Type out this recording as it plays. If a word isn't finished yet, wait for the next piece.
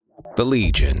The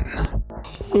Legion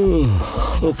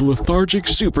of Lethargic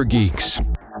Super Geeks.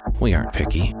 We aren't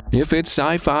picky. If it's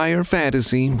sci-fi or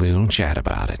fantasy, we'll chat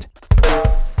about it.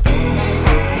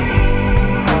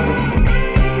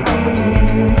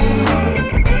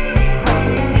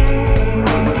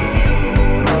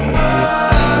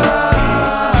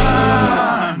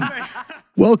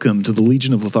 Welcome to the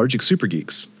Legion of Lethargic Super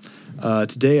Geeks.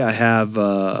 Today I have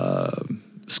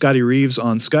Scotty Reeves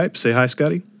on Skype. Say hi,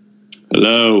 Scotty.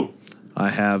 Hello. I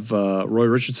have Roy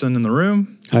Richardson in the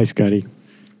room. Hi, Scotty.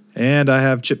 And I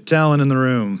have Chip Talon in the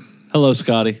room. Hello,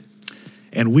 Scotty.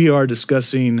 And we are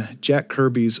discussing Jack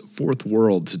Kirby's Fourth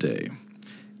World today.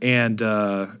 And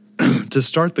to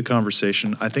start the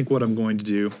conversation, I think what I'm going to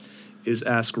do is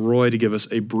ask Roy to give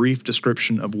us a brief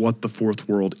description of what the Fourth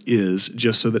World is,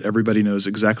 just so that everybody knows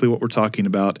exactly what we're talking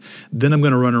about. Then I'm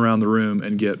going to run around the room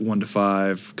and get 1 to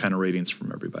 5 kind of ratings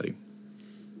from everybody.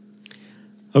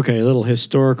 Okay, a little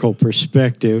historical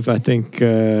perspective. I think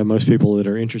most people that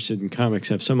are interested in comics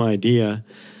have some idea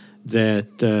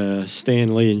that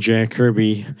Stan Lee and Jack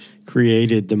Kirby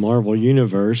created the Marvel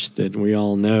Universe that we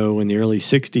all know in the early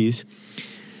 60s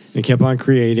and kept on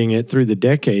creating it through the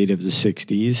decade of the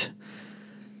 60s.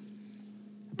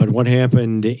 But what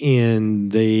happened in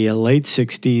the late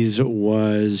 60s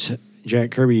was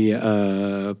Jack Kirby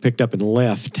picked up and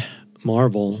left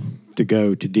Marvel to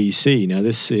go to DC. Now,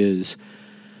 this is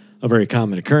a very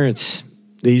common occurrence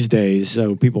these days,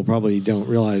 so people probably don't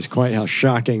realize quite how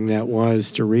shocking that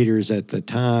was to readers at the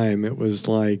time. It was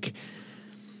like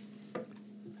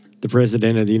the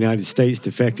president of the United States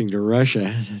defecting to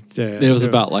Russia. It was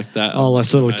about like that. All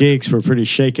us little geeks were pretty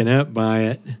shaken up by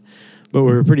it. But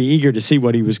we were pretty eager to see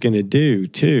what he was going to do,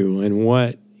 too. And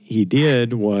what he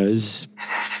did was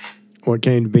what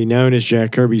came to be known as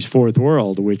Jack Kirby's Fourth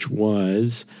World, which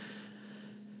was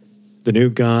The New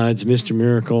Gods, Mr.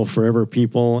 Miracle, Forever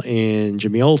People, and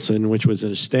Jimmy Olsen, which was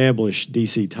an established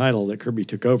DC title that Kirby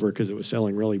took over because it was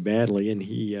selling really badly, and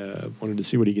he wanted to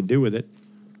see what he could do with it.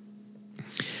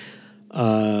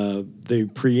 The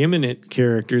preeminent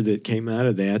character that came out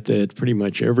of that pretty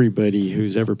much everybody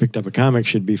who's ever picked up a comic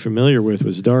should be familiar with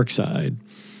was Darkseid.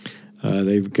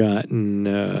 They've gotten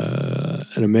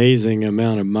an amazing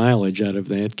amount of mileage out of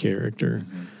that character.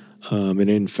 And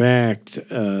in fact,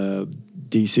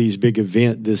 DC's big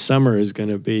event this summer is going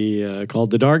to be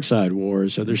called the Darkseid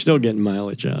Wars, so they're still getting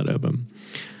mileage out of him.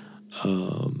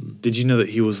 Did you know that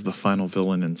he was the final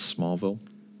villain in Smallville?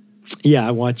 Yeah,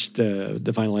 I watched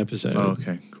the final episode. Oh,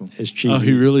 okay, cool. As cheesy, Oh,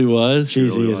 he really was?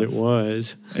 cheesy as it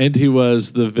was. And he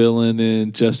was the villain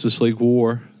in Justice League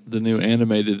War, the new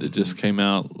animated that just came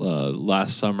out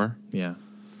last summer. Yeah.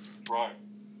 Right.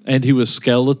 And he was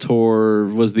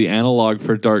Skeletor, was the analog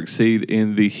for Darkseid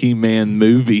in the He-Man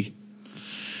movie.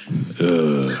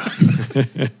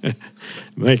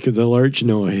 Make the lurch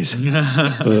noise.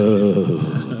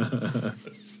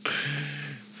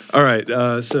 All right,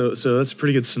 so that's a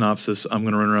pretty good synopsis. I'm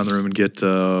going to run around the room and get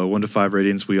 1 to 5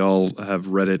 ratings. We all have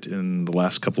read it in the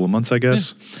last couple of months, I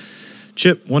guess. Yeah.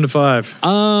 Chip, 1 to 5.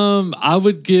 I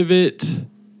would give it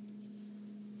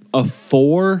a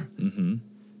 4,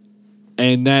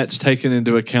 and that's taken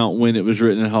into account when it was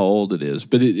written and how old it is.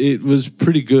 But it was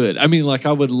pretty good. I mean, like,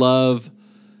 I would love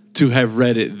to have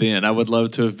read it then. I would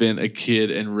love to have been a kid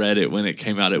and read it when it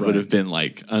came out. It would have been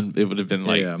like,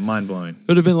 Yeah, mind blowing. It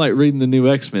would have been like reading the new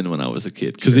X-Men when I was a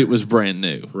kid because it was brand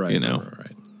new. Right, you know.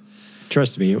 Right.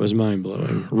 Trust me, it was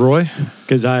mind-blowing. Roy?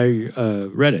 Because I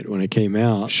read it when it came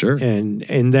out. Sure. And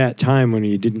in that time when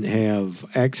you didn't have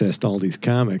access to all these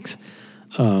comics,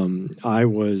 I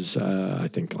was, I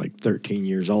think, like 13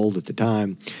 years old at the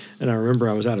time. And I remember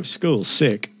I was out of school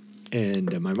sick.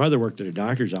 And my mother worked at a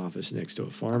doctor's office next to a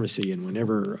pharmacy. And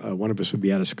whenever one of us would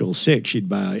be out of school sick, she'd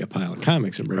buy a pile of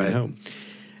comics and bring it home.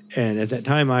 And at that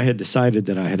time, I had decided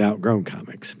that I had outgrown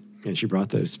comics. And she brought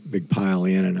this big pile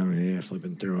in, and I'm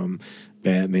flipping through them.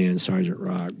 Batman, Sergeant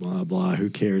Rock, blah, blah, who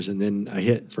cares? And then I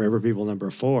hit Forever People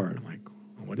 #4, and I'm like,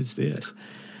 what is this?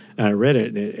 And I read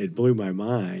it, and it blew my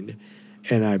mind.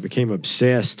 And I became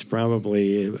obsessed,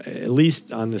 probably at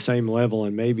least on the same level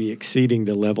and maybe exceeding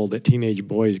the level that teenage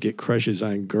boys get crushes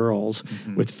on girls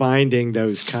with finding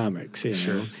those comics, you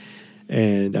know.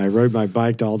 And I rode my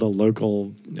bike to all the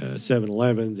local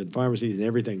 7-Elevens and pharmacies and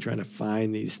everything trying to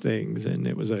find these things. And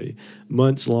it was a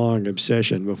months-long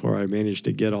obsession before I managed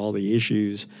to get all the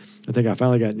issues. I think I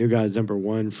finally got New Gods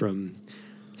 #1 from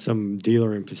some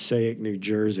dealer in Passaic, New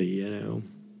Jersey, you know.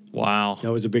 Wow.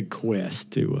 That was a big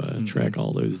quest to track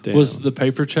all those down. Was the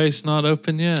paper chase not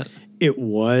open yet? It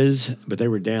was, but they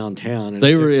were downtown. And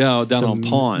They it were took down some on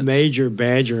Ponce. Major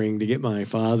badgering to get my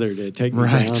father to take me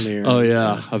Right. down there. Oh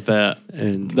yeah, I bet.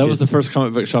 And That was the get some- first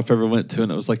comic book shop I ever went to,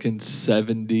 and it was like in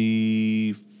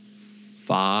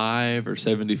 75 or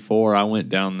 74. I went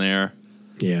down there.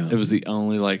 Yeah. It was the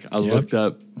only I Yep. looked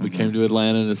up. We came to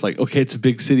Atlanta, and it's like, okay, it's a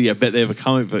big city. I bet they have a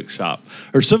comic book shop.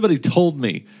 Or somebody told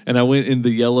me, and I went in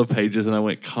the yellow pages and I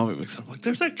went comic books. I'm like,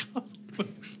 there's a comic book.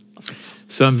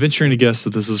 So I'm venturing to guess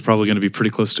that this is probably going to be pretty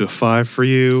close to a 5 for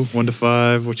you. 1 to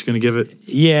 5. What you going to give it?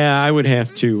 Yeah, I would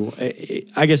have to.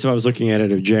 I guess if I was looking at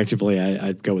it objectively,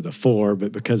 I'd go with a 4,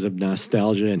 but because of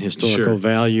nostalgia and historical Sure.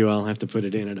 value, I'll have to put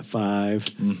it in at a 5.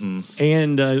 Mm-hmm.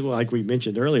 And like we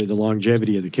mentioned earlier, the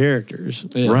longevity of the characters.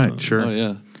 Yeah. Right, sure. Oh,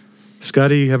 yeah.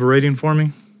 Scotty, you have a rating for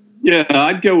me? Yeah,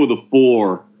 I'd go with a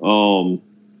 4.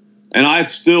 And I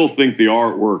still think the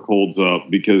artwork holds up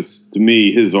because to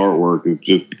me, his artwork is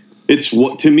just. It's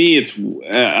what to me. It's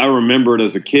I remember it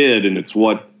as a kid, and it's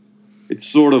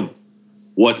sort of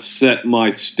what set my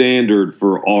standard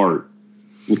for art.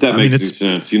 If that makes any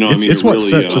sense, you know. It's what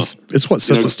set it's what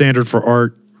set you know, the standard for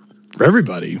art for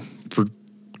everybody for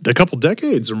a couple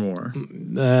decades or more.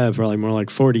 Probably more like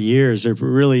 40 years. There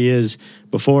really is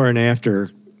before and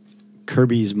after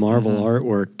Kirby's Marvel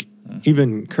artwork.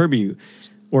 Even Kirby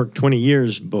worked 20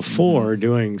 years before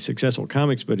doing successful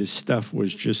comics, but his stuff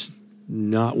was just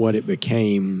not what it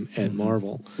became at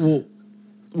Marvel. Well,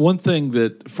 one thing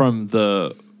that from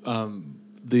the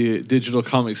digital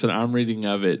comics that I'm reading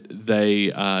of it, they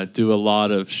do a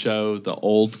lot of show the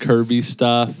old Kirby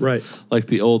stuff, Right. Like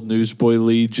the old Newsboy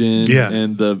Legion, Yeah.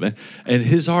 and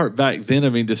his art back then. I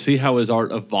mean, to see how his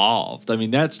art evolved. I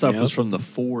mean, that stuff Yep. was from the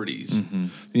 40s,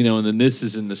 you know, and then this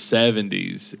is in the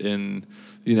 70s, and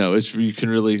you know, you can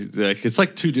really it's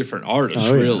like two different artists,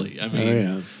 Oh, yeah. really. I mean, Oh,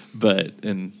 yeah. but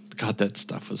God, that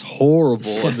stuff was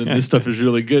horrible, and then this stuff is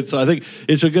really good. So I think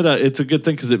it's a good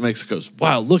thing because it makes it goes,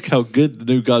 wow, look how good the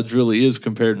New Gods really is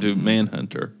compared to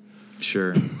Manhunter.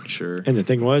 Sure, sure. And the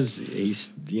thing was,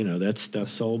 that stuff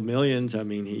sold millions. I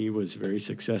mean, he was very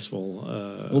successful.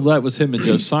 Well, that was him and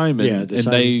Joe Simon, yeah,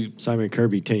 and Simon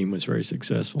Kirby team was very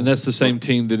successful. and that's the same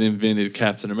team that invented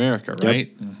Captain America,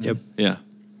 right? Yep. Yeah.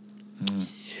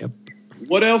 Yep.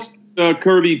 What else did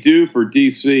Kirby do for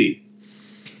DC?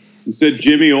 You said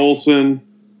Jimmy Olsen.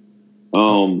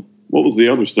 What was the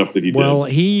other stuff that he did? Well,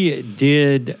 he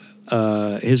did.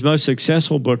 His most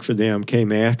successful book for them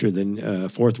came after the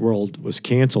Fourth World was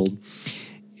canceled.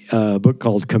 A book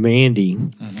called Commandy,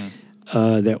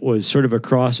 that was sort of a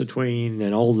cross between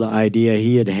an old idea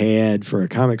he had for a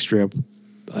comic strip,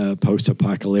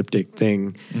 post-apocalyptic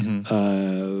thing,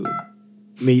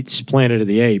 meets Planet of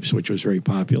the Apes, which was very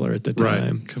popular at the Right.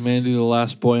 time. Commandy the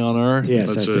Last Boy on Earth. Yes,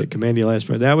 That's that's it. it. Commandy Last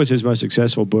Boy. That was his most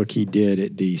successful book he did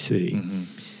at DC.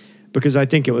 Because I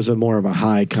think it was more of a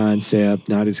high concept,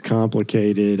 not as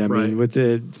complicated. I Right. mean, with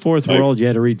the Fourth World, you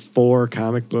had to read 4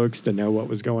 comic books to know what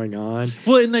was going on.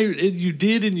 Well, and you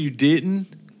did and you didn't.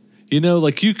 You know,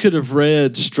 like you could have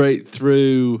read straight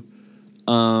through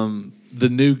the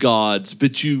New Gods,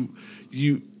 but you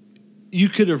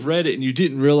could have read it and you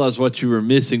didn't realize what you were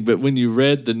missing. But when you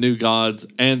read the New Gods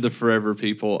and the Forever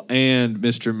People and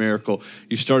Mr. Miracle,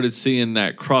 you started seeing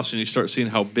that cross, and you start seeing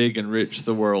how big and rich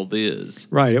the world is.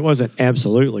 Right. It wasn't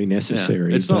absolutely Yeah.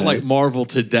 necessary. It's not but- like Marvel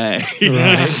today.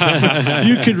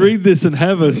 You could read this and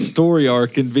have a story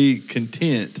arc and be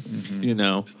content, you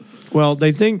know. Well,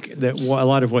 they think that a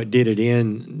lot of what did it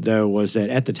in, though, was that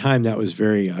at the time that was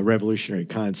very a revolutionary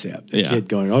concept. A Yeah. kid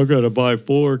going, "I've got to buy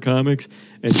 4 comics,"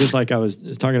 and just like I was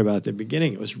talking about at the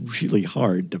beginning, it was really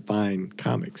hard to find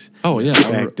comics. Oh, yeah.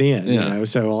 back then. Yeah. You know?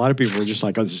 So a lot of people were just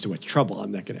like, "Oh, this is too much trouble.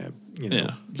 I'm not going to,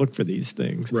 Yeah. look for these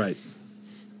things." Right.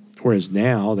 Whereas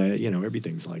now that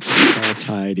everything's like it's all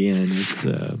tied in, it's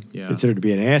Yeah. considered to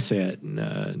be an asset, and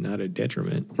not a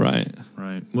detriment. Right.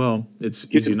 Right. Well, it's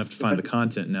easy enough to find the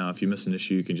content now. If you miss an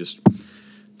issue, you can just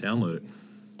download it.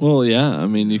 Well, yeah. I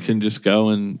mean, you can just go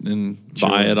and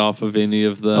buy it off of any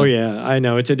of the. Oh yeah, I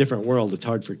know it's a different world. It's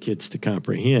hard for kids to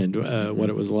comprehend what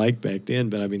it was like back then.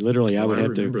 But I mean, literally, I would have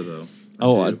remember to. though.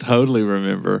 Oh, I do. totally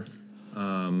remember.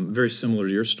 Very similar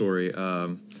to your story.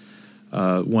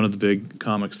 One of the big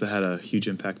comics that had a huge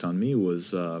impact on me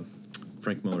was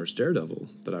Frank Miller's Daredevil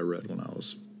that I read when I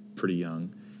was pretty young,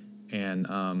 and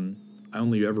I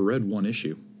only ever read one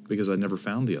issue because I never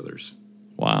found the others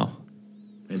Wow.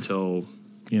 until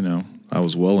I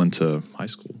was well into high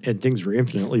school. And things were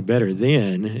infinitely better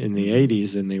then in the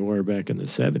 '80s than they were back in the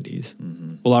 '70s.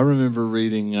 Well, I remember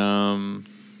reading.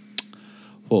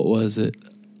 What was it?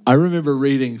 I remember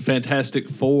reading Fantastic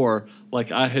Four,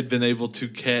 like I had been able to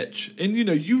catch, and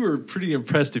you were pretty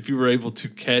impressed if you were able to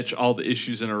catch all the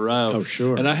issues in a row. Oh,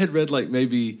 sure. And I had read like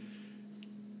maybe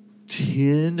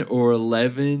 10 or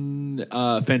 11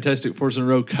 Fantastic Fours in a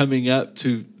row coming up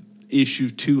to issue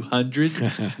 200.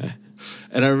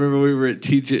 And I remember we were at the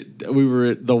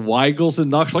Weigels in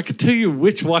Knoxville. I could tell you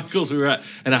which Weigels we were at.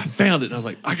 And I found it. And I was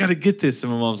like, I got to get this.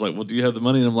 And my mom's like, well, do you have the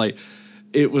money? And I'm like,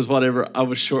 it was whatever. I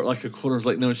was short like a quarter. I was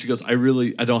like, no. And she goes, I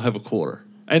don't have a quarter.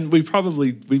 And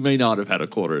we may not have had a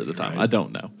quarter at the time. Right. I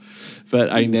don't know. But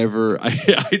I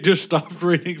just stopped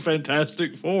reading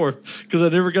Fantastic Four because I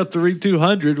never got to read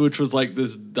 200, which was like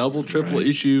this double, triple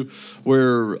issue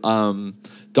where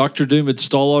Dr. Doom had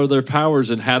stole all their powers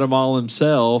and had them all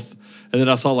himself. And then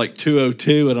I saw like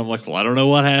 202, and I'm like, well, I don't know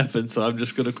what happened, so I'm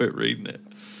just going to quit reading it.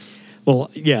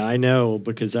 Well, yeah, I know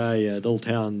because the little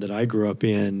town that I grew up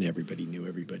in, everybody knew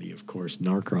everybody, of course,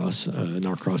 Norcross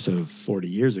of 40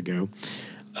 years ago.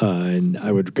 And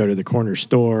I would go to the corner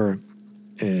store,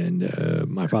 and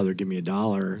my father would give me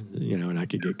 $1, and I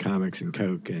could get comics and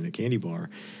Coke and a candy bar.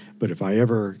 But if I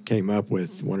ever came up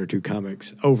with one or two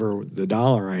comics over the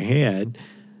 $1 I had,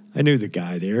 I knew the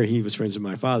guy there. He was friends with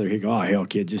my father. He'd go, oh, hell,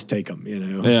 kid, just take them,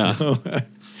 Yeah. So,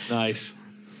 nice.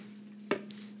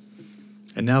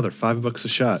 And now they're $5 a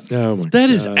shot. Oh, my God. That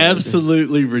is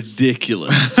absolutely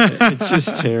ridiculous. It's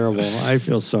just terrible. I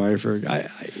feel sorry for...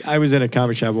 I was in a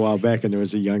comic shop a while back, and there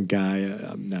was a young guy,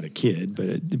 not a kid,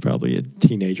 but probably a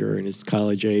teenager in his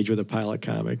college age with a pile of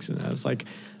comics. And I was like,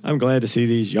 I'm glad to see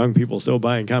these young people still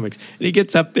buying comics. And he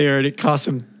gets up there, and it costs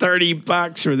him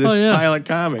 $30 for this pile of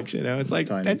comics. It's like,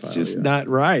 that's just not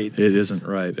right. It isn't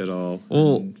right at all.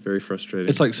 Well, very frustrating.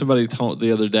 It's like somebody told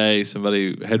the other day,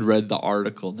 somebody had read the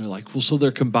article, and they're like, well, so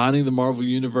they're combining the Marvel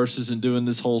universes and doing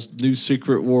this whole new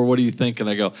Secret War. What do you think? And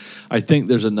I go, I think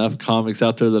there's enough comics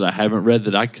out there that I haven't read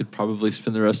that I could probably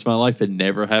spend the rest of my life and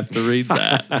never have to read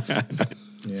that.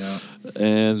 Yeah.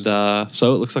 And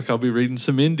so it looks like I'll be reading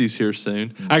some indies here soon.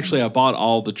 Mm-hmm. Actually, I bought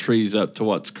all the trees up to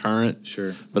what's current.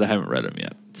 Sure. But I haven't read them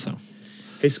yet. So,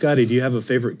 hey, Scotty, do you have a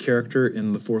favorite character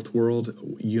in the Fourth World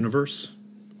universe?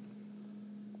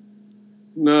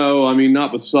 No, I mean,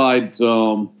 not besides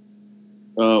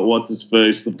what's his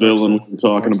face, the villain we're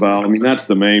talking about. I mean, that's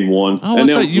the main one. Oh, and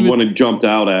that was the one that jumped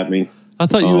out at me. I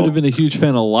thought you would have been a huge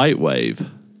fan of Lightwave.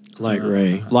 Light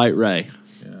Ray. Light Ray.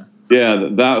 Yeah,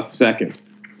 that was second.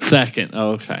 Second.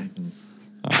 Oh, okay.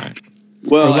 All right.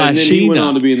 Well, and then he went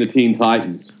on to be in the Teen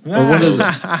Titans. Or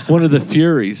one of the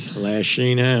Furies.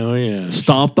 Lashina, oh yeah.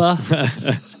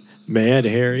 Stompa. Mad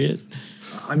Harriet.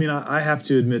 I mean, I have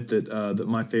to admit that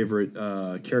my favorite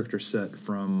character set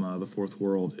from the Fourth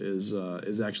World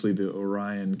is actually the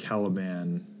Orion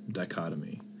Caliban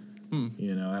dichotomy.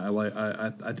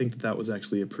 I think that was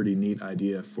actually a pretty neat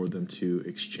idea for them to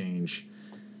exchange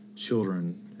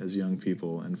children as young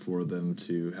people and for them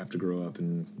to have to grow up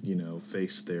and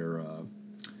face their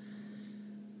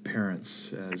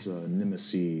parents as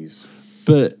nemesis.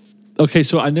 But okay,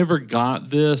 so I never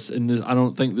got this, and I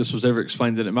don't think this was ever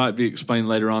explained. That it might be explained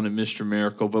later on in Mr.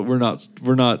 Miracle, but we're not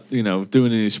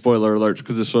doing any spoiler alerts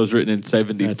because this was written in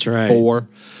 1974.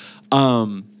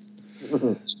 That's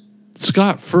right.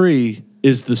 Scott Free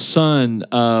is the son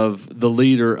of the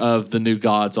leader of the New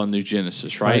Gods on New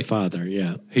Genesis, right? High Father,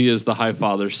 yeah. He is the High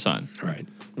Father's son. Right.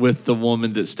 With the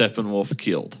woman that Steppenwolf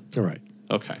killed. Right.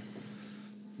 Okay.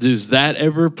 Does that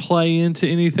ever play into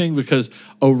anything? Because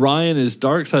Orion is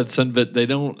Darkseid's son, but they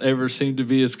don't ever seem to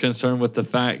be as concerned with the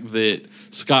fact that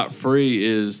Scott Free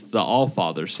is the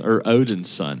Allfather's or Odin's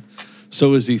son.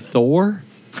 So is he Thor?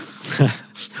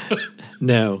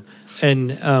 No.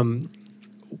 And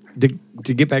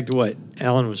to get back to what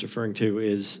Alan was referring to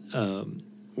is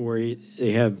where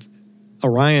they have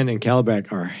Orion and Caliban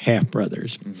are half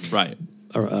brothers. Right.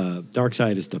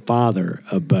 Darkseid is the father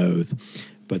of both,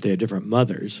 but they have different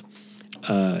mothers.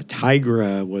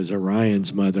 Tigra was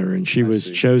Orion's mother, and she was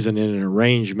chosen in an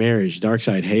arranged marriage.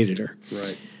 Darkseid hated her.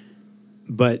 Right.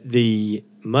 But the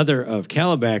mother of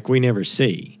Caliban we never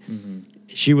see. Mm-hmm.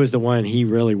 She was the one he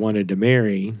really wanted to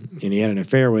marry, and he had an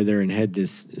affair with her and had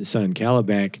this son,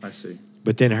 Caliban. I see.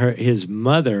 But then his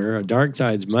mother,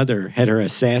 Darkseid's mother, had her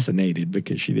assassinated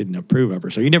because she didn't approve of her.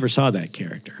 So you never saw that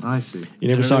character. I see. You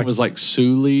never saw. It was like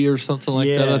Suli or something like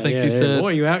that. I think he said.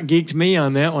 Boy, you out-geeked me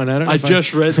on that one. I don't know. I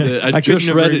just read it. I just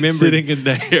read it sitting in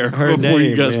there before name,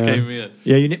 you guys came in.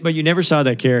 Yeah, but you never saw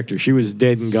that character. She was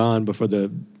dead and gone before the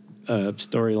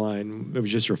storyline. It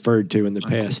was just referred to in the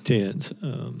past tense.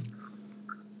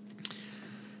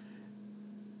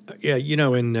 Yeah,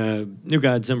 in New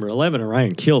Gods number 11,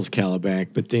 Orion kills Caliban,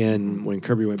 but then when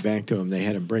Kirby went back to him, they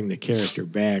had him bring the character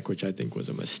back, which I think was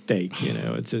a mistake.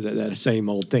 It's that same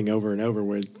old thing over and over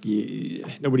where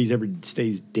nobody's ever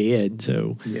stays dead,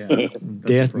 so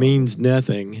death means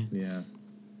nothing. Yeah.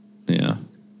 Yeah.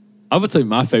 I would say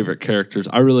my favorite characters,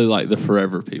 I really like the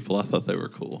Forever People. I thought they were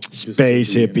cool.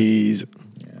 Space hippies.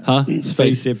 Huh?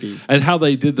 Space hippies. And how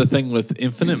they did the thing with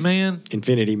Infinite Man.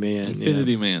 Infinity Man.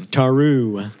 Infinity Man.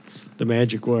 Taru, the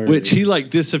magic word. Which he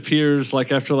disappears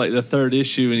after the third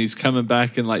issue, and he's coming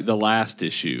back in the last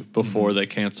issue before they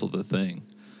cancel the thing.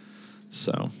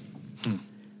 So,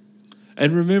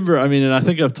 and remember, and I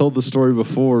think I've told the story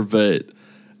before, but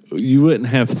you wouldn't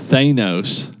have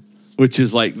Thanos, which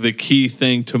is the key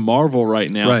thing to Marvel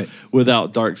right now,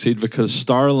 without Darkseid, because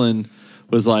Starlin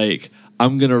was like,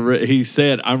 he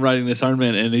said, I'm writing this Iron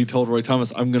Man, and he told Roy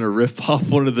Thomas, I'm going to rip off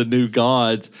one of the new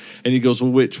gods. And he goes,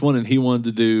 well, which one? And he wanted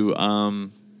to do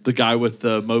the guy with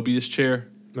the Mobius chair.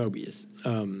 Mobius.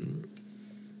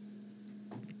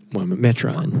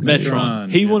 Metron.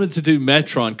 Metron. He wanted to do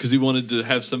Metron because he wanted to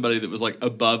have somebody that was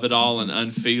above it all and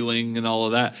unfeeling and all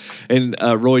of that. And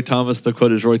Roy Thomas, the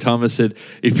quote is Roy Thomas said,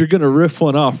 if you're going to rip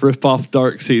off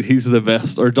Darkseid, he's the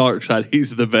best, or Darkseid,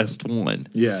 he's the best one.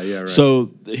 Yeah, right.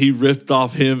 So he ripped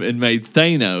off him and made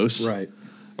Thanos. Right.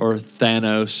 Or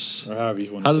Thanos. Or however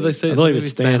you want to How say do they it. say it? I believe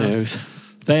it's Thanos.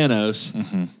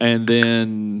 Thanos. And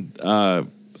then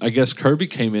I guess Kirby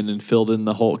came in and filled in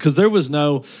the whole, because there was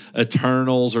no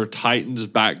Eternals or Titans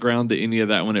background to any of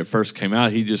that when it first came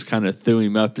out. He just kind of threw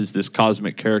him up as this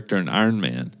cosmic character in Iron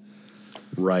Man.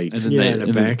 Right. And then and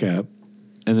a backup.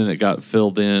 And then it got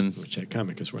filled in. Which that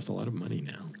comic is worth a lot of money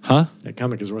now. Huh? That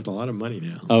comic is worth a lot of money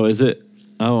now. Oh, is it?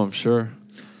 Oh, I'm sure.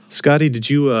 Scotty, did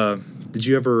you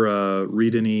ever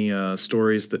read any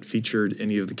stories that featured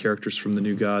any of the characters from the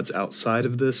New Gods outside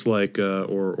of this,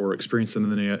 or experience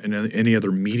them in any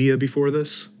other media before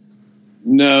this?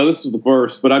 No, this is the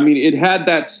first. But it had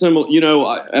that similar.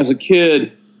 As a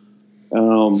kid,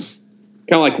 kind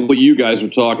of like what you guys were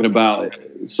talking about.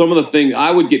 Some of the things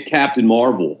I would get Captain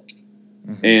Marvel,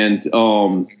 and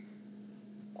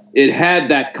it had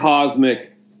that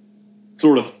cosmic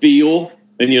sort of feel.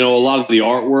 And, a lot of the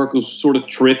artwork was sort of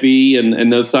trippy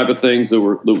and those type of things that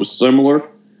was similar.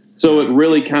 So it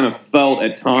really kind of felt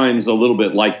at times a little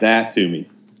bit like that to me.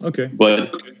 Okay.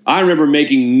 But I remember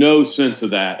making no sense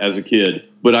of that as a kid.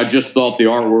 But I just thought the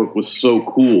artwork was so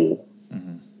cool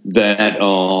that,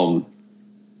 and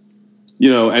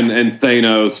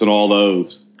Thanos and all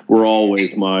those were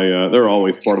always they're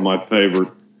always part of my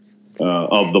favorite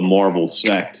of the Marvel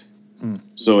sect.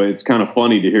 So it's kind of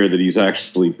funny to hear that he's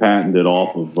actually patented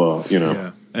off of, off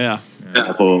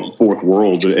of Fourth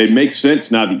World. But it makes sense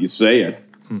now that you say it.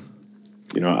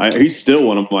 He's still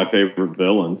one of my favorite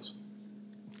villains.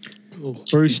 Well,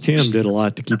 Bruce Timm did a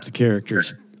lot to keep the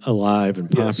characters alive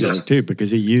and popular, too, because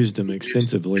he used them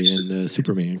extensively in the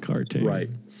Superman cartoon.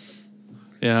 Right.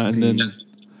 Yeah, and then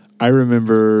I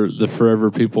remember the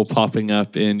Forever People popping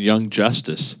up in Young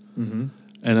Justice. And,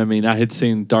 I had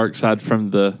seen Darkseid from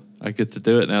I get to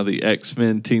do it now, the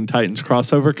X-Men Teen Titans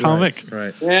crossover comic.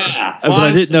 Right. Yeah. But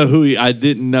I didn't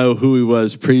know who he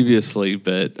was previously,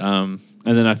 but and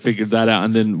then I figured that out.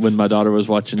 And then when my daughter was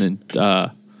watching it,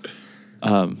 what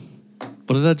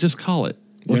did I just call it?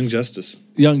 Young Justice.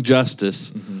 Young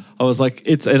Justice. I was like,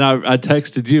 I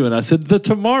texted you and I said, the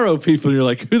Tomorrow People. And you're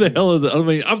like, who the hell are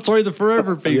I'm sorry, the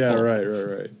Forever People. Yeah,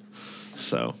 right.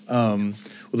 So. Well,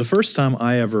 the first time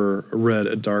I ever read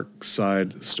a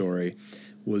Darkseid story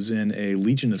was in a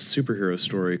Legion of Superheroes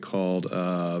story called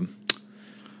The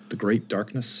Great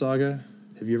Darkness Saga.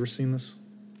 Have you ever seen this?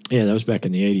 Yeah, that was back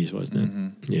in the 80s,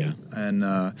 wasn't it? Yeah.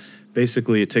 And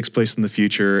basically it takes place in the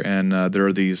future, and there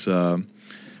are these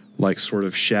sort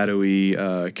of shadowy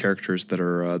characters that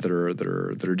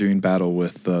are doing battle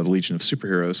with the Legion of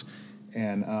Superheroes.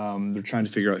 And they're trying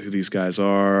to figure out who these guys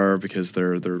are because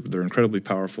they're incredibly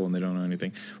powerful and they don't know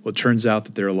anything. Well, it turns out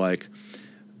that they're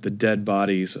the dead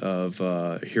bodies of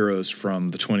heroes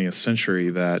from the 20th century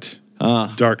that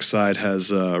Darkseid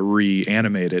has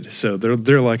reanimated. So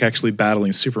they're actually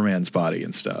battling Superman's body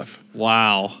and stuff.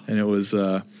 Wow. And it was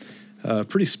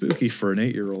pretty spooky for an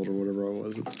 8-year-old or whatever it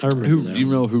was. I remember that. Do you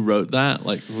know who wrote that?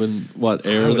 What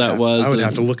era that was? I would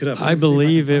have to look it up. I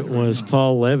believe it was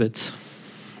Paul Levitz.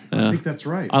 I think that's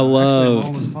right. I'm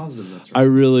almost positive that's right. I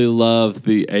really love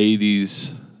the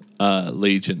 80s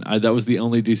Legion. That was the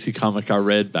only DC comic I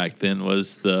read back then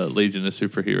was the Legion of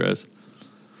Superheroes.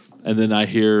 And then I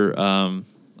hear, I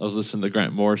was listening to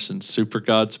Grant Morrison's Super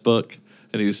Gods book,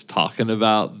 and he was talking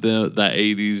about the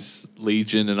 80s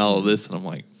Legion and all of this, and I'm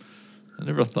like, I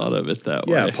never thought of it that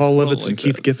way. Yeah, Paul I don't Levitz and like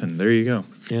Keith that. Giffen. There you go.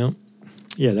 Yeah.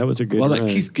 Yeah, that was a good Well, run. that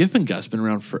Keith Giffen guy's been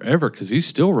around forever because he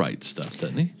still writes stuff,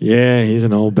 doesn't he? Yeah, he's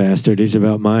an old bastard. He's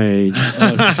about my age.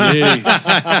 Oh, jeez.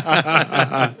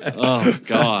 Oh,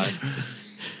 God.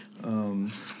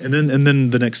 And then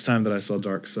the next time that I saw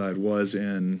Darkseid was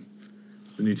in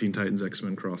the New Teen Titans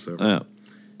X-Men crossover. Yeah.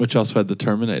 Which also had the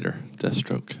Terminator,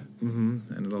 Deathstroke. And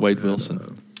it also Wade had,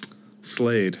 Wilson.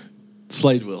 Slade.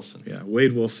 Slade Wilson Yeah,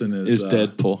 Wade Wilson is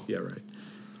Deadpool. Yeah, right.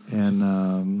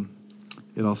 And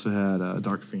it also had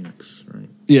Dark Phoenix, right?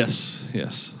 Yes.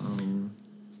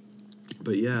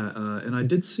 But yeah, and I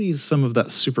did see some of that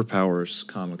Superpowers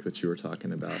comic that you were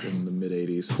talking about in the mid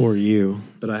 '80s. Poor you.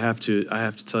 But I have to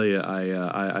tell you,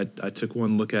 I took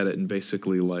one look at it and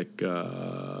basically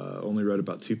only read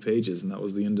about 2 pages, and that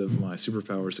was the end of my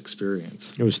Superpowers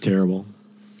experience. It was terrible.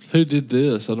 Who did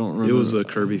this? I don't remember. It was a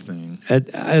Kirby thing.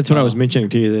 That's what I was mentioning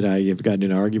to you, that I have gotten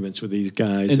in arguments with these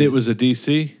guys. And it was a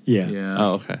DC? Yeah. Yeah.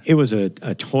 Oh, okay. It was a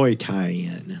toy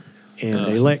tie-in. And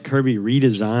they let Kirby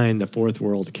redesign the Fourth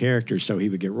World characters so he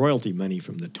would get royalty money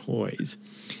from the toys.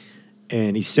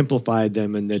 And he simplified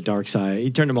them in the dark side.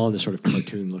 He turned them all into sort of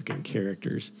cartoon-looking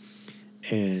characters.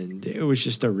 And it was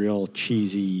just a real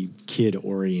cheesy,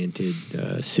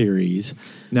 kid-oriented series.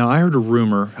 Now, I heard a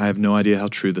rumor. I have no idea how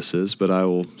true this is, but I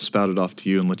will spout it off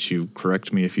to you and let you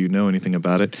correct me if you know anything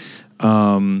about it.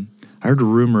 I heard a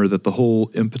rumor that the whole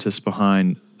impetus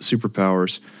behind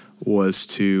Superpowers was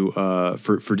to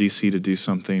for DC to do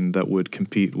something that would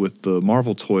compete with the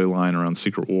Marvel toy line around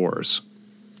Secret Wars.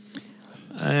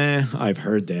 I've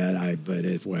heard that,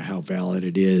 but how valid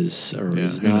it is or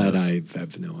is who not, knows? I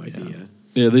have no idea.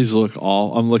 Yeah, these look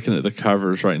all. I'm looking at the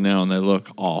covers right now, and they look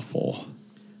awful.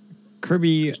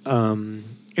 Kirby,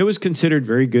 it was considered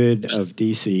very good of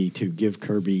DC to give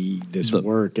Kirby this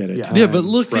work at a time. Yeah, but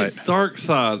look Right. at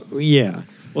Darkseid. Yeah.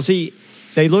 Well, see,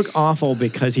 they look awful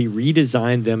because he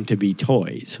redesigned them to be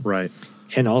toys. Right.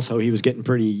 And also, he was getting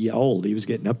pretty old. He was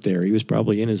getting up there. He was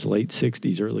probably in his late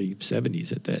 60s, early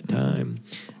 70s at that time.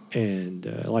 And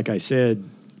like I said,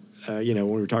 when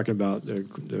we were talking about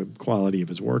the quality of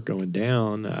his work going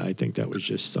down, I think that was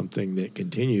just something that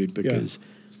continued because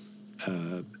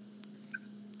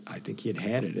I think he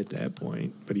had it at that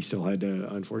point, but he still had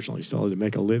to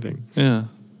make a living. Yeah.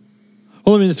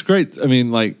 Well, I mean, it's great. I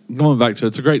mean, like, going back to it,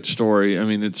 it's a great story. I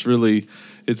mean, it's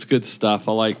good stuff.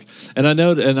 I like, and I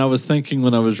know, and I was thinking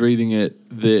when I was reading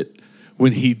it that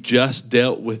when he just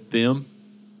dealt with them,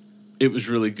 it was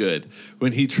really good.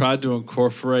 When he tried to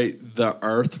incorporate the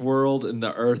Earth world and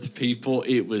the Earth people,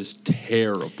 it was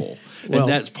terrible. Well, and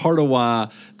that's part of why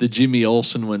the Jimmy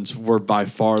Olsen ones were by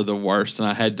far the worst, and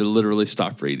I had to literally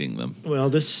stop reading them. Well,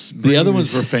 The other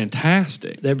ones were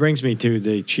fantastic. That brings me to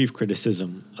the chief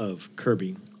criticism of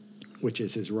Kirby, which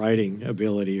is his writing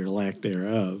ability or lack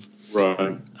thereof.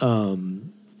 Right.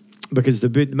 Because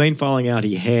the main falling out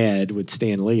he had with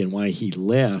Stan Lee and why he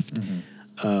left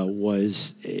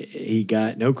was he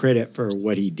got no credit for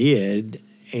what he did,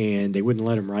 and they wouldn't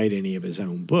let him write any of his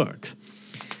own books.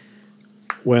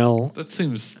 Well, That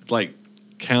seems like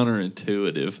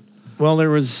counterintuitive. Well,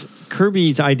 there was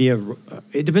Kirby's idea of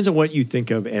it depends on what you think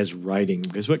of as writing,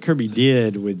 because what Kirby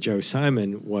did with Joe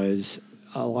Simon was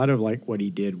a lot of like what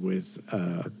he did with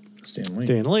Stan Lee.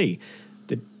 Stan Lee,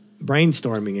 the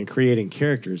brainstorming and creating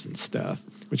characters and stuff,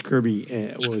 which Kirby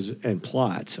and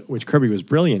plots, which Kirby was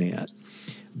brilliant at,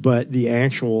 but the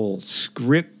actual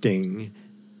scripting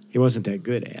he wasn't that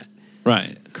good at.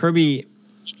 Right. Kirby,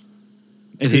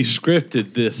 And he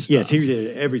scripted this stuff. yes, he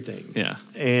did everything. Yeah.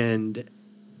 And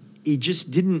he just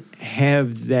didn't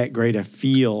have that great a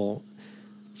feel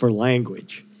for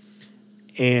language.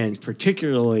 And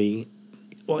particularly,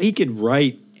 well, he could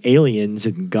write aliens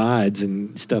and gods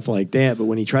and stuff like that, but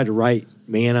when he tried to write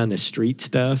man on the street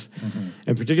stuff,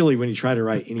 and particularly when he tried to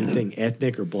write anything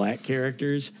ethnic or black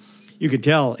characters, you could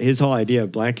tell his whole idea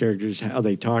of black characters, how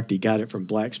they talked, he got it from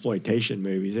blaxploitation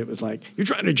movies. It was like, "You're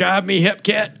trying to jive me, hep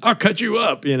cat? I'll cut you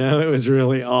up." You know, it was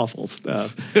really awful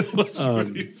stuff. It was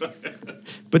really bad.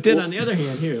 But then on the other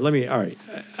hand, here, let me, all right,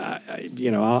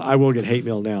 I will get hate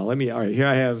mail now. All right, here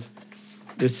I have,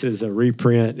 this is a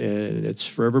reprint, and it's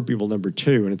Forever People #2,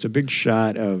 and it's a big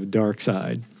shot of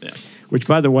Darkseid, Yeah. which,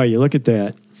 by the way, you look at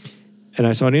that, and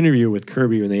I saw an interview with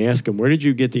Kirby when they asked him, where did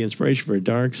you get the inspiration for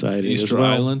Darkseid? And he goes, Easter "Well,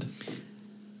 Island.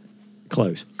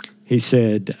 Close. He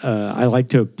said, I like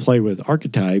to play with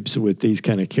archetypes with these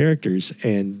kind of characters,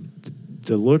 and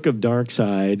the look of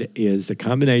Darkseid is the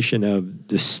combination of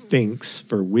the Sphinx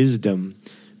for wisdom,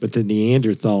 but the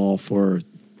Neanderthal for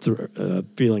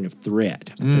feeling of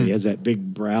threat. So he has that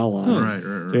big brow line.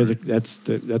 Right. That's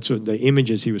what the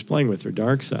images he was playing with for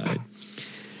Darkseid.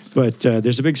 But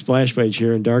there's a big splash page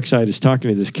here, and Darkseid is talking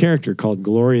to this character called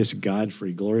Glorious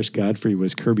Godfrey. Glorious Godfrey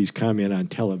was Kirby's comment on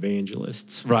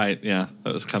televangelists. Right, yeah.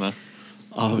 That was kind of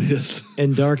obvious.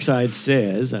 And Darkseid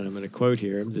says, and I'm going to quote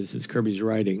here, this is Kirby's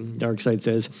writing, Darkseid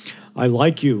says, I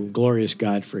like you, Glorious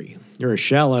Godfrey. You're a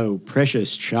shallow,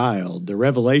 precious child, the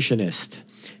revelationist,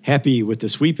 happy with the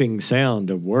sweeping sound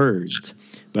of words.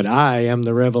 But I am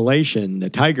the revelation, the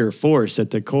tiger force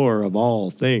at the core of all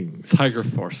things. Tiger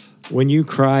Force. When you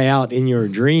cry out in your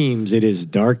dreams, it is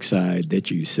Darkseid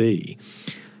that you see.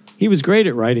 He was great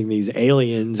at writing these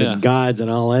aliens and gods and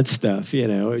all that stuff. You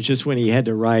know, it was just when he had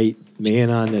to write Man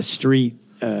on the Street,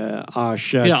 aw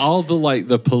shucks. Yeah, all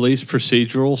the police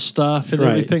procedural stuff and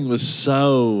everything was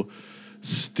so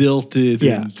stilted.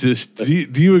 Yeah. And just, do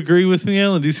you agree with me,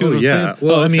 Alan? Do you see what I'm saying?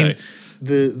 Well, Oh, I mean,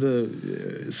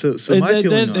 okay. so my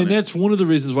feeling on it. that's one of the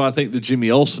reasons why I think the Jimmy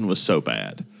Olsen was so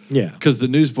bad. Yeah. Because the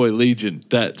Newsboy Legion,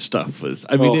 that stuff was.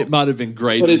 I mean, it might have been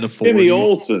great But in the it's 40s. Jimmy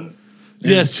Olsen.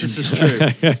 Yes, this is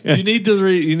true. You need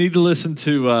to listen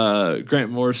to Grant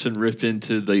Morrison rip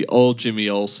into the old Jimmy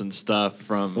Olsen stuff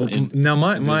from now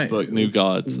his my book New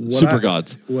Gods, what Super I-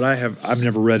 Gods. What I've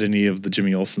never read any of the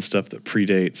Jimmy Olsen stuff that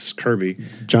predates Kirby,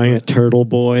 Giant Turtle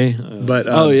Boy. but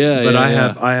Oh, yeah, but yeah, I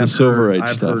yeah. have The Silver heard, Age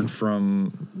I've stuff. heard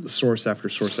from source after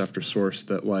source after source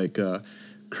that like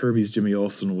Kirby's Jimmy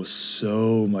Olsen was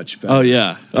so much better. Oh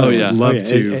yeah, oh yeah. I'd love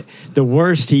to. The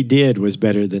worst he did was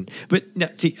better than. But no,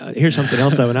 see, here's something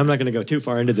else, though, and I'm not going to go too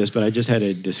far into this, but I just had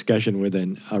a discussion with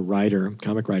a writer,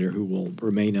 comic writer, who will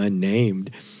remain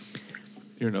unnamed,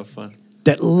 You're no fun.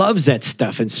 that loves that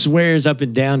stuff and swears up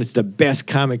and down it's the best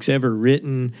comics ever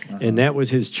written, and that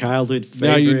was his childhood favorite.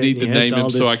 Now you need and to he has name him all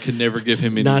so this I can never give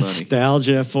him any money.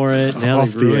 nostalgia for it, and how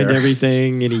Off they the ruined air.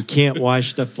 everything, and he can't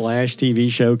watch the Flash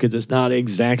TV show because it's not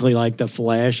exactly like the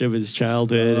Flash of his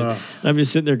childhood. And I'm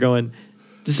just sitting there going,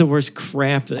 this is the worst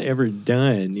crap ever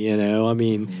done, you know? I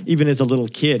mean, even as a little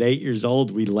kid, 8 years old,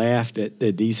 we laughed at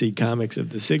the DC comics of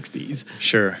the 60s.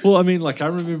 Sure. Well, I mean, like I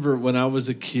remember when I was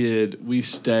a kid, we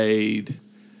stayed.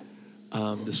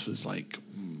 This was like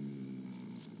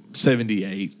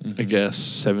 78, I guess,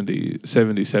 70,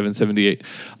 77, 78.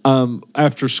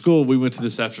 After school, we went to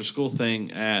this after school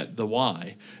thing at the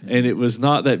Y, and it was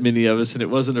not that many of us, and it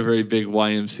wasn't a very big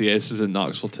YMCA. This is in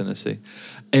Knoxville, Tennessee.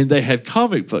 And they had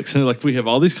comic books. And they're like, we have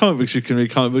all these comic books. You can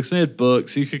read comic books. And they had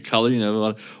books. You could color, you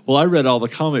know. Well, I read all the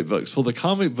comic books. Well, the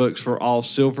comic books were all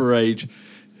Silver Age,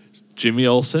 Jimmy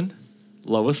Olsen,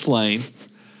 Lois Lane,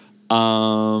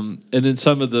 and then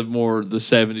some of the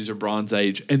 70s or Bronze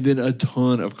Age, and then a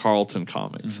ton of Carlton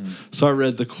comics. So I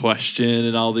read The Question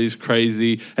and all these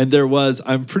crazy, and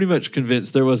I'm pretty much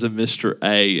convinced there was a Mr.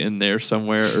 A in there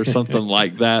somewhere or something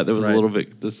like that was Right. a little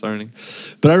bit discerning.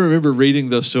 But I remember reading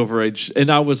those Silver Age, and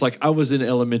I was in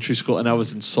elementary school, and I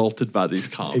was insulted by these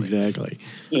comics. Exactly.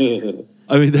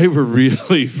 I mean, they were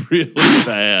really, really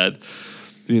bad,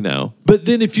 you know. But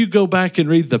then if you go back and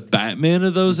read the Batman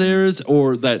of those eras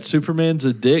or that Superman's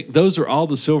a dick, those are all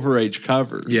the Silver Age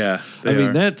covers. Yeah, I they mean,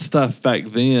 are. that stuff back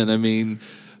then, I mean,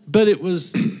 but it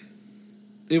was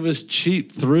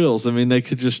cheap thrills. I mean, they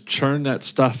could just churn that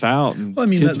stuff out and Well, I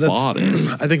mean, kids that's bought it.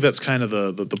 I think that's kind of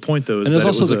the point, though. Is And there's that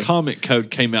also it was the comic code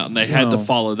came out, and they had to No.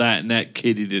 follow that, and that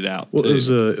kiddied it out Well, too. it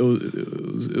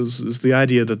was the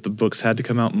idea that the books had to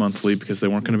come out monthly because they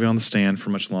weren't going to be on the stand for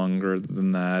much longer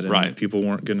than that, and Right. people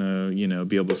weren't going to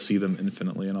be able to see them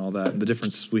infinitely and all that. And the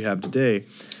difference we have today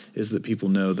is that people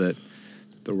know that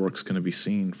the work's going to be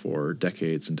seen for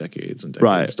decades and decades and decades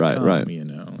Right, to right, come, right.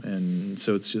 and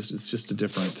so it's just a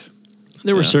different.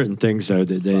 There were Yeah. certain things, though,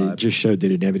 that they Vibe. just showed they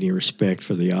didn't have any respect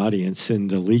for the audience. And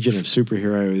the Legion of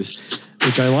Superheroes,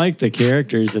 which I like the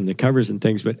characters and the covers and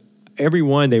things, but every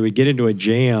one they would get into a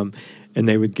jam, and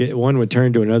one would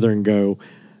turn to another and go,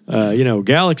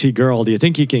 Galaxy Girl, do you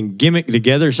think you can gimmick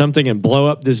together something and blow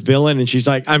up this villain? And she's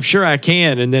like, I'm sure I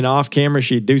can. And then off camera,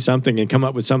 she'd do something and come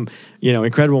up with some,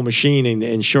 incredible machine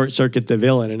and short circuit the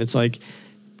villain. And it's like,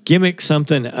 gimmick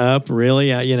something up, really?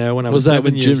 When I was was that 7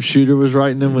 when Jim years Shooter was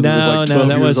writing them when he was like 12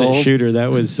 that years wasn't old? Shooter.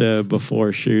 That was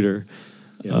before Shooter.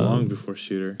 Yeah, long before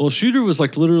Shooter. Well, Shooter was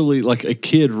like literally like a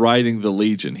kid writing the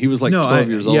Legion. He was like 12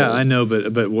 years old. Yeah, I know,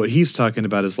 but what he's talking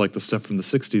about is like the stuff from the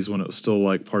 '60s when it was still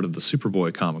like part of the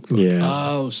Superboy comic book. Yeah.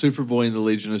 Oh, Superboy and the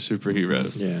Legion of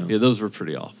Superheroes. Yeah. those were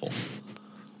pretty awful.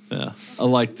 Yeah, I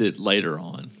liked it later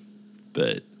on,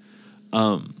 but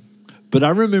I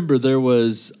remember there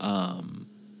was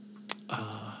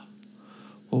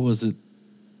what was it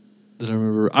that I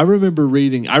remember? I remember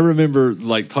reading. I remember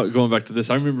going back to this.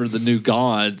 I remember the New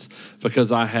Gods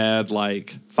because I had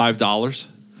like $5.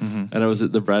 And I was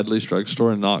at the Bradley's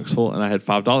drugstore in Knoxville, and I had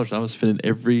 $5. And I was spending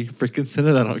every freaking cent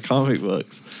of that on comic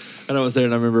books. And I was there,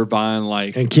 and I remember buying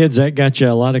like And kids, that got you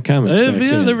a lot of comics. yeah, back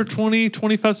then. they were 20,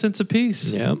 25 cents a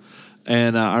piece. Yep.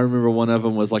 And I remember one of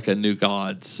them was like a New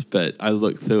Gods, but I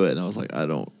looked through it and I was like, I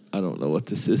don't know what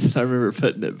this is. And I remember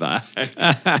putting it back.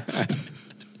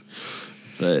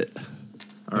 But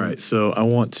All right, so I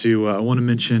want to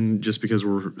mention, just because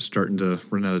we're starting to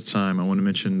run out of time, I want to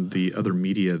mention the other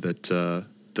media that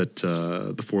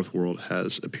the Fourth World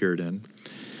has appeared in.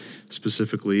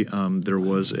 Specifically, there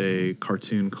was a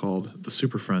cartoon called The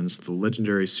Super Friends, the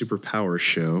legendary superpower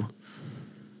show.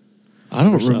 I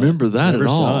don't Never saw remember it. that Never at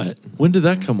all. saw it. When did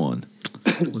that come on?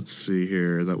 Let's see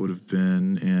here. That would have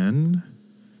been in.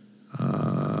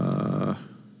 I'm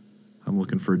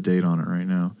looking for a date on it right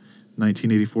now.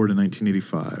 1984 to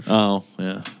 1985. Oh,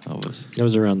 yeah. I was. That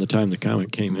was around the time the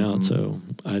comic came out, so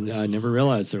I never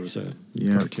realized there was a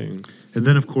cartoon. And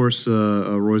then, of course,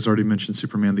 Roy's already mentioned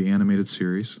Superman, the animated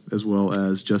series, as well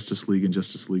as Justice League and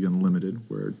Justice League Unlimited,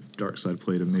 where Darkseid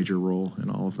played a major role in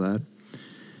all of that.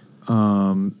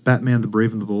 Batman, the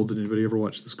Brave and the Bold. Did anybody ever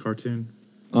watch this cartoon?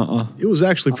 It was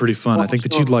actually pretty fun. I think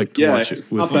that you'd like to watch it.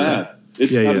 It's not bad.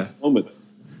 It's got its moments.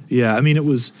 Yeah, I mean, it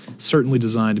was certainly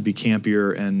designed to be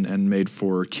campier and made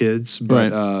for kids,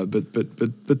 but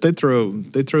but they throw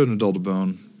an adult a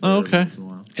bone. Oh, okay. Once in a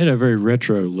while. It had a very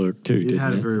retro look, too, It didn't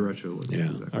had it? a very retro look. Yeah, That's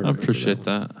exactly I right. appreciate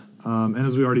that. And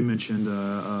as we already mentioned,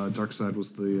 Darkseid was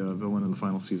the villain in the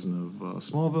final season of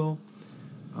Smallville,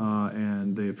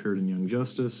 and they appeared in Young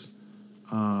Justice.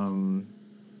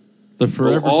 The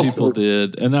Forever also- people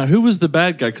did. And now, who was the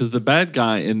bad guy? Because the bad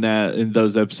guy in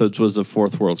those episodes was a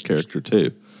Fourth World character,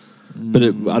 too. But I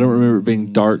don't remember it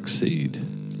being Darkseid.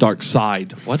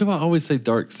 Why do I always say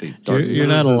Darkseid? You're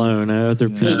not alone. Other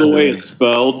people. There's the way it's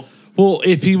spelled. Well,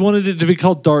 if he wanted it to be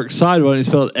called Darkseid, why don't he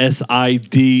spell it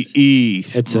S-I-D-E?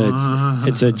 It's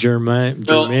a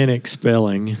Germanic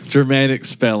spelling. Germanic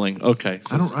spelling. Okay.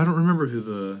 I don't remember who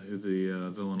the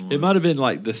villain was. It might have been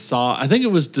like Desaad. I think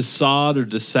it was Desaad or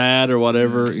Desad or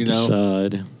whatever, you know.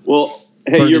 Desaad. Well,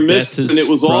 hey, Bernadette, you're missing. his It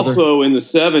was brother. also in the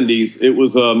 70s. It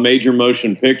was a major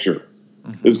motion picture.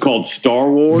 It was called Star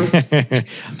Wars.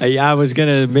 I was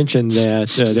going to mention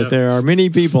that there are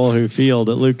many people who feel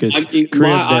that Lucas I mean,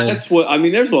 cribbed that's what I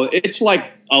mean. It's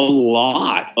like a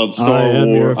lot of I Star am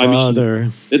your Wars. I mean,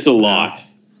 father. it's a lot.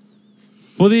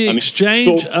 Well, the mean,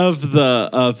 exchange so- of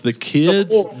the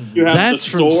kids, You have that's the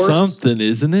from source. something,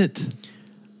 isn't it?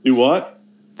 Do what?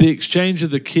 The exchange of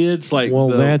the kids, like Well,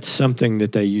 the, that's something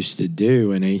that they used to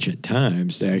do in ancient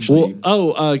times. To actually,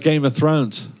 Game of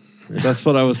Thrones. That's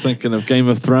what I was thinking of. Game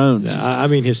of Thrones. I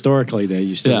mean, historically, they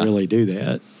used to Yeah. really do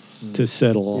that to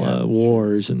settle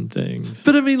wars and things.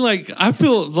 But I mean, like, I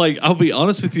feel like, I'll be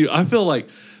honest with you, I feel like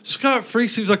Scott Free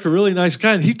seems like a really nice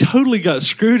guy, and he totally got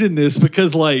screwed in this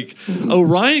because, like,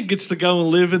 Orion gets to go and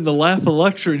live in the lap of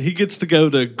luxury, and he gets to go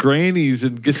to Granny's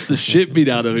and gets the shit beat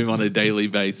out of him on a daily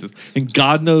basis. And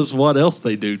God knows what else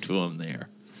they do to him there.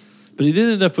 But he did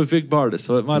end up with Big Barda,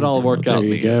 so it might all work There out.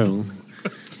 you in the end. go.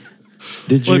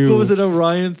 Did Like, you? what was it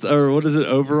Orion's, or what is it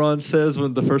Oberon says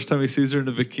when the first time he sees her in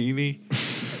a bikini?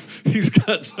 He's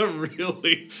got some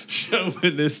really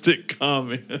chauvinistic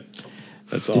comment.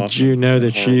 That's Did awesome. you know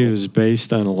that she was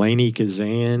based on Lainey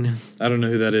Kazan? I don't know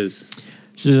who that is.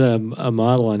 She's a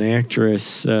model and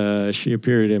actress. She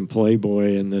appeared in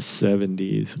Playboy in the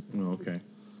 70s. Oh, okay.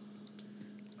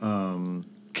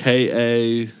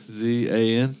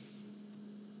 Kazan.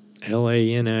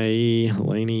 Lanie,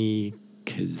 Lainey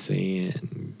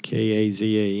Kazan.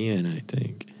 Kazan, I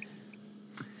think.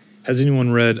 Has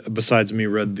anyone besides me,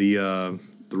 read the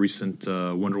recent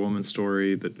Wonder Woman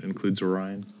story that includes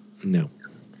Orion? No.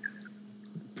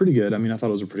 Pretty good. I mean, I thought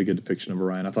it was a pretty good depiction of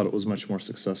Orion. I thought it was much more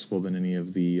successful than any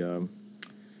of the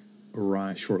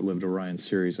short-lived Orion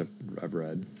series I've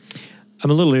read. I'm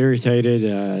a little irritated,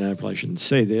 and I probably shouldn't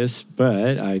say this,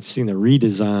 but I've seen the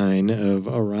redesign of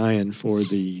Orion for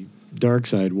the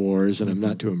Darkseid Wars, and I'm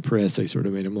not too impressed. They sort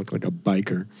of made him look like a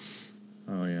biker.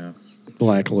 Oh yeah,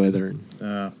 Black leather.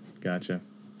 gotcha.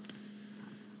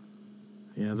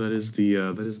 Yeah, that is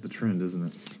the trend, isn't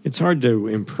it? It's hard to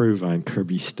improve on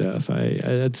Kirby stuff.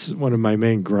 That's one of my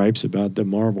main gripes about the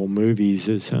Marvel movies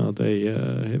is how they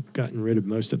have gotten rid of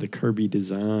most of the Kirby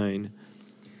design.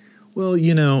 Well,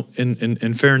 you know,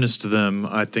 in fairness to them,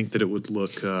 I think that it would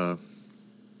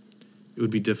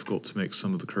be difficult to make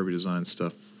some of the Kirby design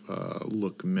stuff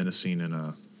look menacing in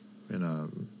a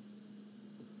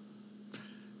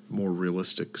more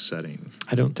realistic setting.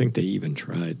 I don't think they even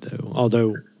tried, though.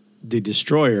 Although the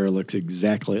Destroyer looks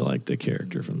exactly like the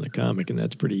character from the comic, and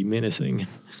that's pretty menacing.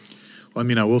 Well, I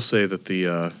mean, I will say that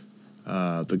the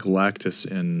Galactus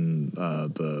in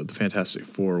the Fantastic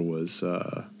Four was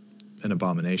an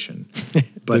abomination. But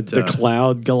But the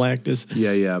Cloud Galactus.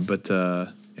 yeah, but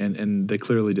and they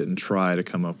clearly didn't try to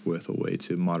come up with a way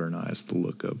to modernize the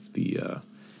look of the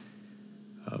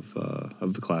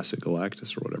classic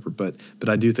Galactus or whatever. But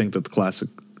I do think that the classic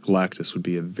Galactus would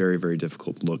be a very, very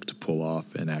difficult look to pull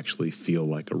off and actually feel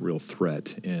like a real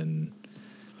threat in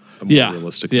a more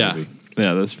realistic movie.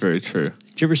 Yeah, that's very true.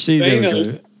 Did you ever see there was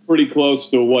Thanos pretty close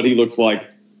to what he looks like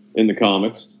in the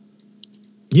comics.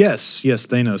 Yes,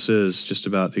 Thanos is just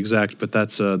about exact, but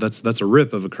that's a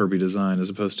rip of a Kirby design as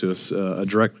opposed to a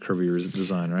direct Kirby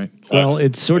design, right? Well,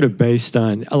 it's sort of based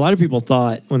on. A lot of people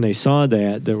thought when they saw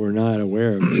that were not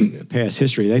aware of past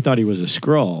history. They thought he was a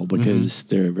Skrull because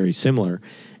they're very similar,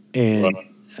 and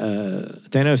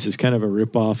Thanos is kind of a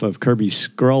ripoff of Kirby's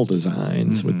Skrull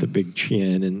designs with the big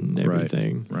chin and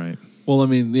everything. Right. Well, I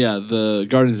mean, yeah, the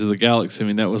Guardians of the Galaxy. I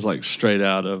mean, that was like straight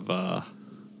out of.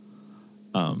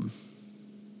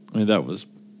 I mean, that was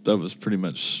pretty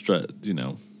much straight,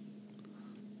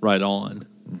 right on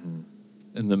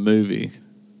in the movie.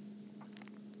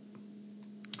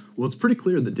 Well, it's pretty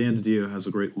clear that Dan DiDio has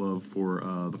a great love for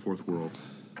the Fourth World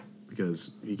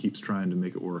because he keeps trying to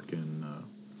make it work in.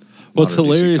 What's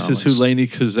modern DC hilarious is who comics. Lainey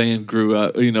Kazan grew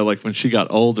up. Like when she got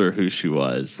older, who she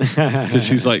was, because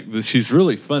she's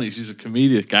really funny. She's a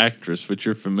comedic actress, which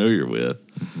you're familiar with.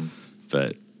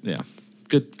 But yeah,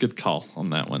 good call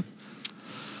on that one.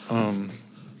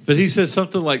 But he says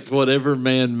something like, "Whatever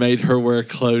man made her wear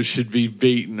clothes should be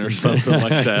beaten," or something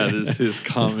like that. Is his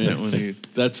comment when he?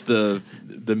 That's the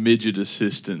midget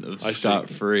assistant of Scott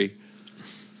Free.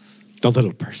 The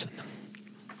little person.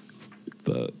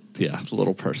 The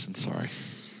little person. Sorry.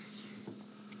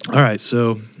 All right,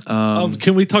 so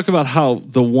Can we talk about how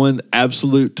the one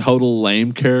absolute total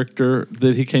lame character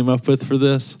that he came up with for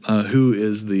this? who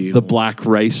is the Black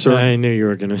Racer. I knew you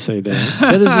were going to say that.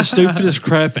 That is the stupidest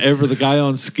crap ever. The guy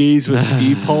on skis with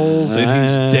ski poles, and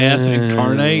he's death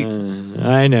incarnate.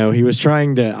 I know. He was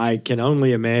trying to. I can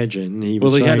only imagine. He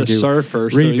was Well, he had trying a to surfer,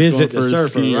 so he's revisit going the for a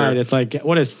surfer. skier. Right. It's like,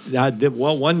 what is.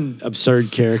 One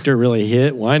absurd character really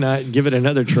hit. Why not give it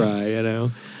another try, Yeah.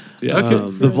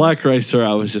 Okay. The Black Racer,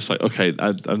 I was just like, okay,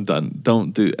 I'm done.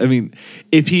 Don't do. I mean,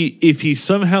 if he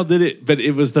somehow did it, but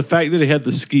it was the fact that he had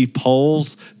the ski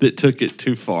poles that took it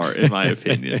too far, in my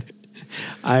opinion.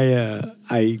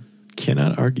 I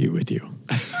cannot argue with you.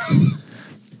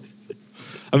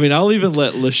 I mean, I'll even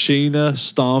let Lashina,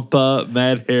 Stompa,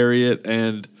 Mad Harriet,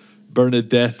 and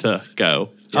Bernadetta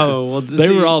go. Oh,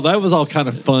 well, That was all kind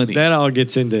of funny. That all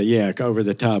gets into over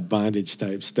the top bondage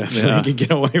type stuff. So Yeah. I can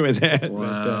get away with that.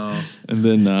 wow. And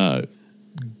then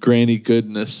Granny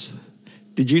Goodness.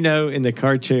 Did you know in the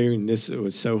cartoon, this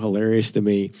was so hilarious to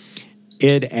me,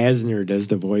 Ed Asner does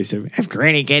the voice of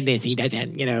Granny Goodness. He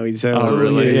doesn't, he's so. Oh,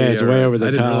 really? Yeah, it's Yeah, way right. over the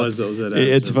I top. didn't realize that was Ed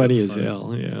It's Asner. funny That's as funny.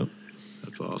 hell, yeah.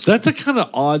 That's awesome. That's a kind of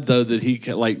odd, though, that he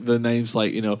like the names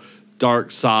like,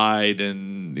 Dark Side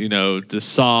and,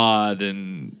 Desaad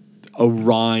and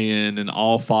Orion and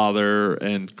Allfather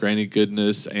and Granny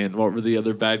Goodness and what were the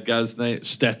other bad guys' names?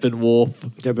 Steppenwolf.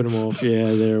 Steppenwolf,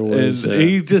 yeah, there was. And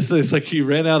it's like he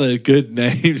ran out of good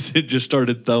names and just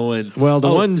started throwing. Well,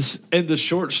 the ones. And the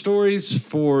short stories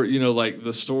for, like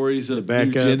the stories of The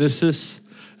New backups. Genesis.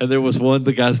 And there was one,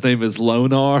 the guy's name is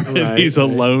Lonar, and Right, he's a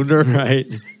right. loner. Right.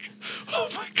 Oh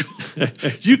my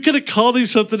God. You could have called him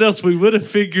something else. We would have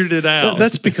figured it out.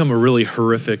 That's become a really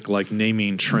horrific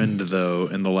naming trend though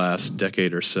in the last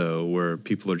decade or so, where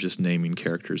people are just naming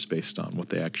characters based on what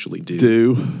they actually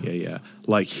do. Yeah,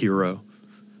 like Hero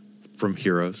from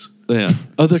Heroes. Yeah.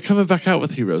 Oh, they're coming back out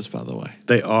with Heroes, by the way.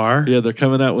 They are. Yeah, they're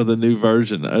coming out with a new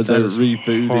version. They're is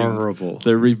rebooting. horrible.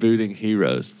 They're rebooting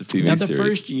Heroes, the TV Now, the series.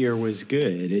 first year was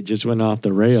good. It just went off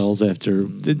the rails after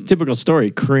the typical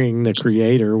story. Kring, the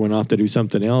creator, went off to do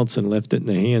something else and left it in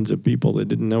the hands of people that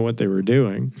didn't know what they were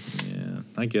doing. Yeah,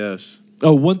 I guess.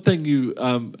 Oh, one thing you,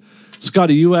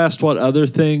 Scotty, you asked what other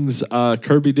things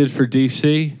Kirby did for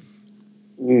DC.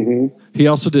 Mm-hmm. He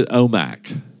also did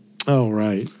OMAC, Oh,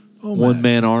 right. Oh, One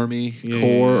Man Army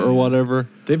Corps or whatever.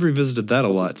 They've revisited that a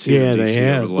lot too. Yeah, in they DC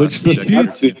have. Over the Which last the decade.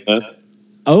 I've seen that.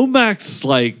 OMAC's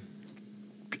like,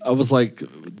 I was like,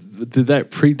 did that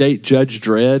predate Judge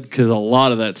Dredd? Because a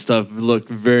lot of that stuff looked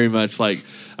very much like,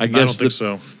 I guess don't think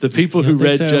so. The people who You don't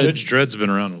read think so? Judge Dredd's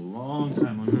been around a long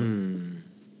time.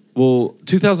 Well,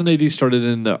 2000 AD started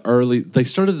in the early. They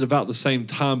started at about the same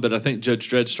time, but I think Judge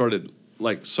Dredd started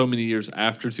like so many years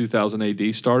after 2000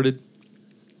 AD started.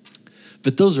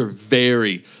 But those are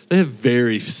they have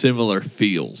very similar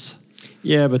feels.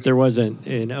 Yeah, but there wasn't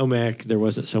in OMAC. There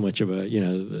wasn't so much of a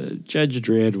Judge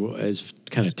Dredd was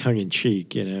kind of tongue in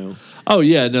cheek. Oh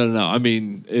yeah, no. I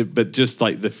mean, but just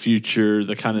like the future,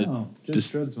 the kind of Judge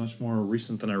Dredd's much more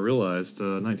recent than I realized.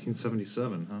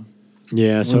 1977, huh?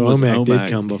 Yeah, so When was OMAC did OMAC?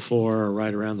 come before, or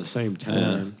right around the same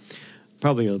time.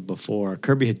 Probably before.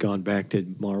 Kirby had gone back to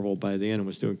Marvel by then and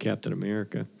was doing Captain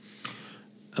America.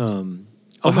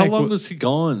 how OMAC long was he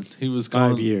gone? He was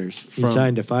gone 5 years. He from-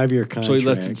 signed a 5-year contract. So he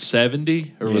left in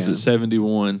 70, or was Yeah. it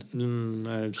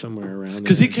 71? Somewhere around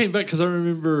Because he there. came back. Because I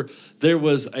remember there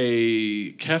was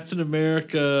a Captain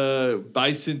America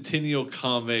bicentennial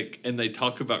comic, and they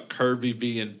talk about Kirby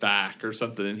being back or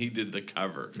something, and he did the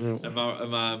cover. Oh.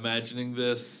 Am I imagining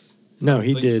this? No, I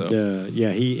he don't did. think so.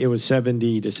 It was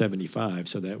 70 to 75,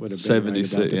 so that would have been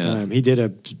 76, right about the yeah. time. He did a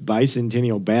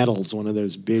bicentennial battles, one of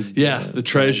those big. Yeah, the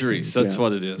treasuries. things. That's Yeah.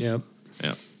 what it is. Yep.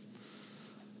 Yeah.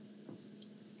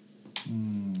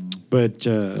 But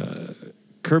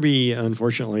Kirby,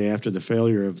 unfortunately, after the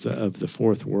failure of the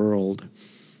Fourth World,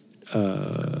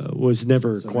 was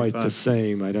never quite the 75.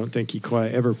 same. I don't think he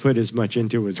quite ever put as much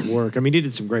into his work. I mean, he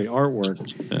did some great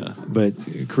artwork, Yeah. but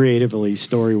creatively,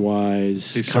 story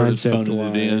wise, He started concept phoning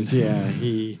it wise,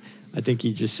 in. I think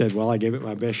he just said, "Well, I gave it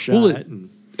my best shot." Well, and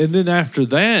And then after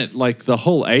that, like the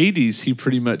whole 80s, he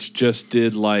pretty much just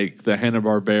did like the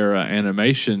Hanna-Barbera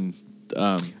animation.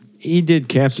 he did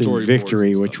Captain Storyboards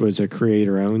Victory, and which stuff. was a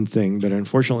creator-owned thing, but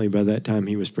unfortunately, by that time,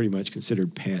 he was pretty much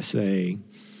considered passé.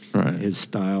 Right. His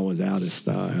style was out of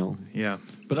style. Yeah.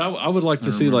 But I would like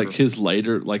to see remember. like his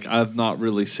later, like I've not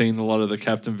really seen a lot of the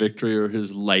Captain Victory or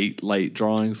his late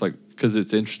drawings, like because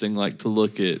it's interesting, like to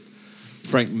look at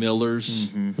Frank Miller's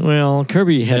Well,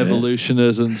 Kirby had evolution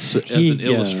as an he,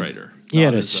 illustrator. He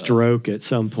had not a as stroke at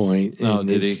some point. Oh, and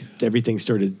did he? Everything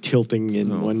started tilting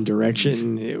in one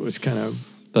direction. It was kind of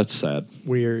That's sad.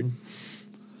 weird.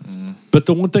 But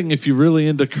the one thing, if you're really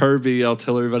into Kirby, I'll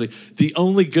tell everybody, the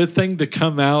only good thing to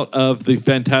come out of the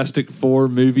Fantastic Four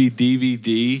movie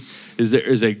DVD is there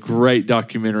is a great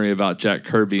documentary about Jack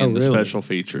Kirby and the really? special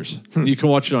features. You can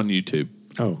watch it on YouTube.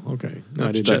 Oh, okay. No, I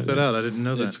Let's didn't check know that out. I didn't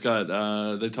know that. It's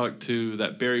got, they talked to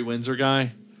that Barry Windsor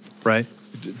guy. Right.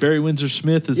 Barry Windsor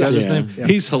Smith, is that his Yeah. name? Yeah.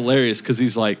 He's hilarious because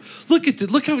he's like, look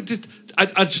how it just.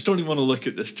 I just don't even want to look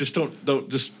at this. Just don't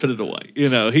just put it away.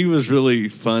 He was really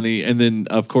funny. And then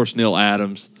of course Neil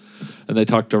Adams, and they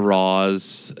talked to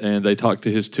Roz, and they talked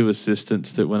to his two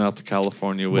assistants that went out to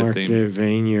California with Mark him.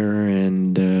 Vanier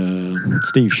and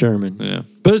Steve Sherman. Yeah,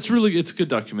 but it's a good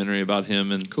documentary about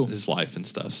him and Cool. his life and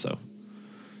stuff. So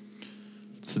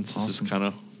since this Awesome. is kind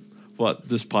of what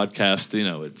this podcast,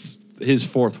 it's his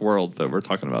fourth world, but we're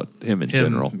talking about him in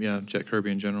general. Yeah, Jack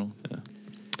Kirby in general.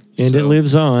 And it So-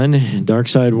 lives on. Dark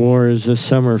Side Wars this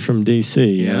summer from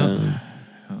DC. Yeah.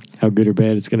 How good or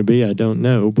bad it's going to be, I don't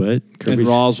know. But And Kirby's,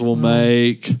 Roz will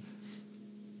make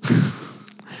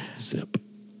zip.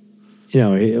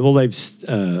 well, they've.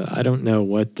 I don't know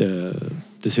what the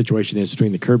situation is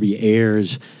between the Kirby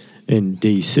heirs and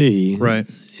DC. Right.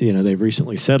 They've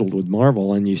recently settled with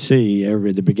Marvel, and you see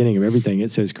at the beginning of everything it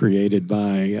says created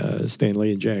by Stan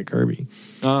Lee and Jack Kirby.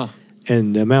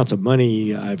 And the amounts of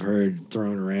money I've heard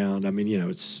thrown around, I mean,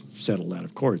 it's settled out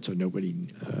of court, so nobody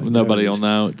Nobody knows. will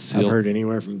know. It's I've sealed. heard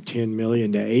anywhere from 10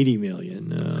 million to 80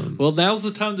 million. Well, now's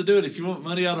the time to do it. If you want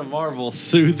money out of Marvel,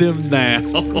 sue them now.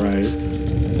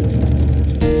 Right.